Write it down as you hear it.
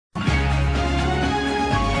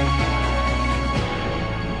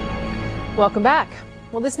Welcome back.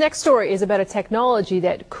 Well, this next story is about a technology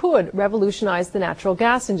that could revolutionize the natural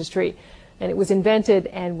gas industry. And it was invented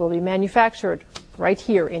and will be manufactured right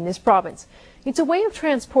here in this province. It's a way of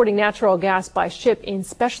transporting natural gas by ship in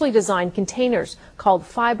specially designed containers called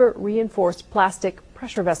fiber-reinforced plastic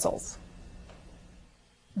pressure vessels.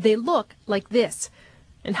 They look like this,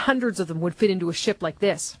 and hundreds of them would fit into a ship like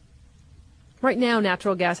this. Right now,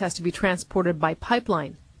 natural gas has to be transported by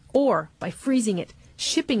pipeline or by freezing it,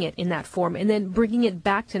 shipping it in that form, and then bringing it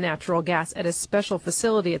back to natural gas at a special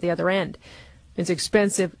facility at the other end. It's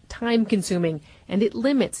expensive, time-consuming, and it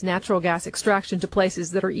limits natural gas extraction to places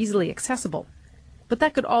that are easily accessible. But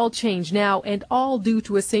that could all change now, and all due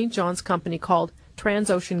to a St. John's company called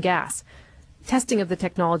Transocean Gas. Testing of the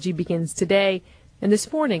technology begins today, and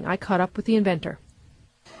this morning I caught up with the inventor.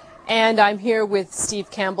 And I'm here with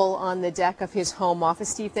Steve Campbell on the deck of his home office.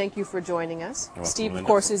 Steve, thank you for joining us. Steve, of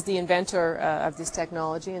course, is the inventor of this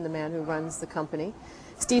technology and the man who runs the company.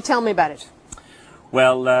 Steve, tell me about it.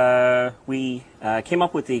 Well, we came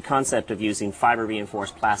up with the concept of using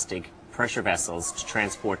fiber-reinforced plastic pressure vessels to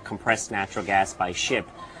transport compressed natural gas by ship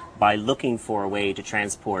by looking for a way to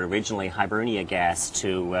transport originally Hibernia gas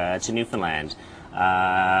to Newfoundland.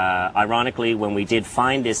 Ironically, when we did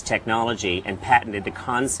find this technology and patented the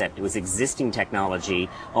concept, it was existing technology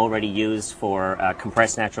already used for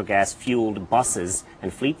compressed natural gas fueled buses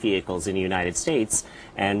and fleet vehicles in the United States,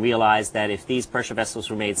 and realized that if these pressure vessels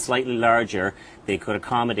were made slightly larger, they could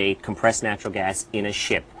accommodate compressed natural gas in a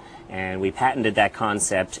ship. And we patented that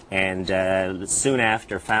concept, and soon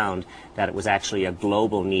after found that it was actually a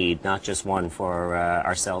global need, not just one for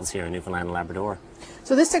ourselves here in Newfoundland and Labrador.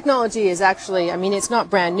 So this technology is actually, I mean, it's not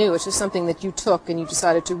brand new. It's just something that you took and you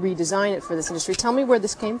decided to redesign it for this industry. Tell me where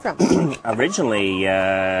this came from. Originally,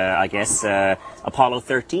 I guess, Apollo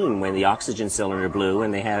 13, when the oxygen cylinder blew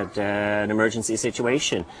and they had an emergency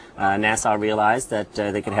situation. NASA realized that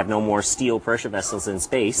they could have no more steel pressure vessels in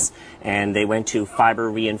space, and they went to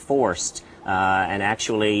fiber-reinforced. And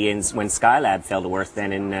actually, when Skylab fell to Earth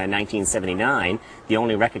then in 1979, the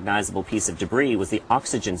only recognizable piece of debris was the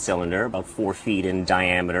oxygen cylinder, about 4 feet in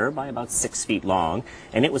diameter by about 6 feet long,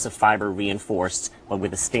 and it was a fiber-reinforced, but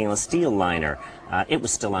with a stainless steel liner. It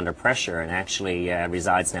was still under pressure and actually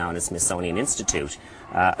resides now in the Smithsonian Institute.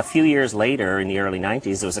 A few years later, in the early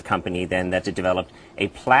 90s, there was a company then that developed a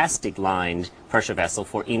plastic-lined pressure vessel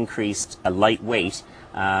for increased lightweight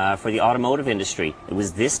for the automotive industry. It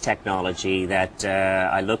was this technology that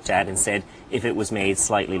I looked at and said if it was made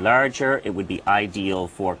slightly larger, it would be ideal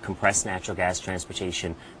for compressed natural gas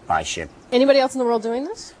transportation by ship. Anybody else in the world doing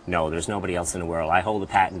this? No, there's nobody else in the world. I hold a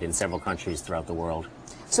patent in several countries throughout the world.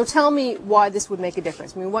 So tell me why this would make a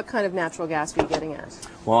difference. I mean, what kind of natural gas are you getting at?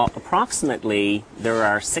 Well, approximately there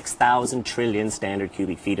are 6,000 trillion standard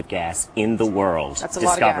cubic feet of gas in the world. That's a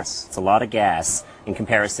lot of gas. It's a lot of gas in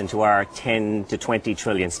comparison to our 10 to 20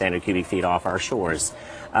 trillion standard cubic feet off our shores.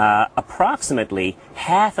 Approximately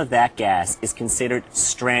half of that gas is considered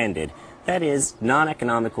stranded. That is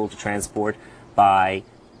non-economical to transport by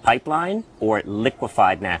pipeline or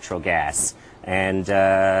liquefied natural gas. And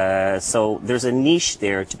so there's a niche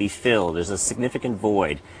there to be filled. There's a significant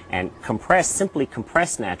void. And simply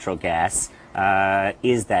compressed natural gas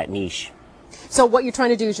is that niche. So what you're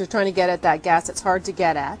trying to do is you're trying to get at that gas that's hard to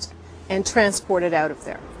get at and transport it out of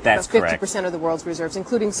there. That's correct. 50% of the world's reserves,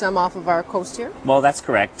 including some off of our coast here? Well, that's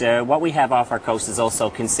correct. What we have off our coast is also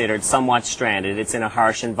considered somewhat stranded. It's in a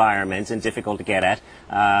harsh environment and difficult to get at,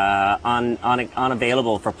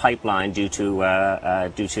 unavailable for pipeline due to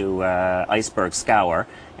iceberg scour.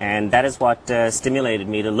 And that is what stimulated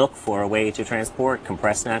me to look for a way to transport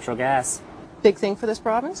compressed natural gas. Big thing for this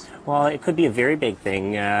province? Well, it could be a very big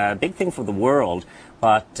thing for the world,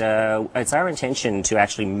 but it's our intention to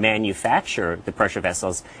actually manufacture the pressure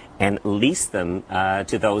vessels and lease them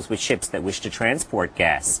to those with ships that wish to transport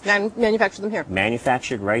gas. And manufacture them here?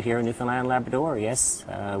 Manufactured right here in Newfoundland and Labrador, yes.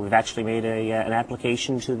 We've actually made an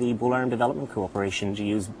application to the Bull Arm Development Corporation to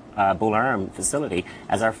use Bull Arm facility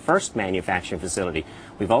as our first manufacturing facility.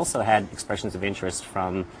 We've also had expressions of interest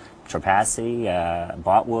from Trepassey,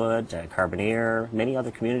 Botwood, Carbonear, many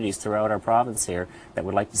other communities throughout our province here that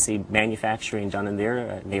would like to see manufacturing done in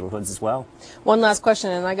their neighborhoods as well. One last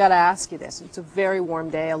question, and I got to ask you this. It's a very warm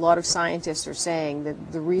day. A lot of scientists are saying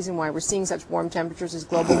that the reason why we're seeing such warm temperatures is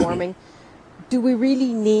global warming. Do we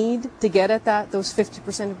really need to get at those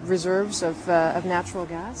 50% reserves of natural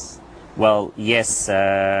gas? Well, yes,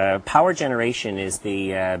 power generation is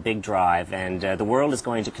the big drive, and the world is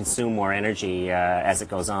going to consume more energy as it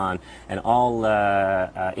goes on, and all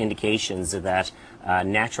indications are that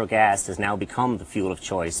natural gas has now become the fuel of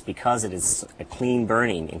choice because it is a clean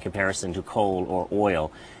burning in comparison to coal or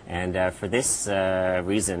oil. And for this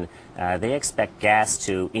reason, they expect gas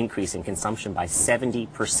to increase in consumption by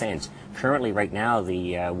 70%. Currently, right now,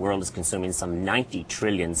 the world is consuming some 90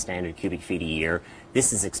 trillion standard cubic feet a year.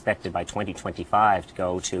 This is expected by 2025 to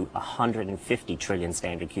go to 150 trillion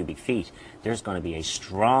standard cubic feet. There's going to be a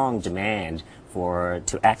strong demand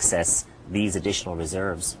to access these additional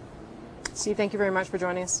reserves. Steve, thank you very much for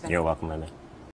joining us today. You're welcome, Linda.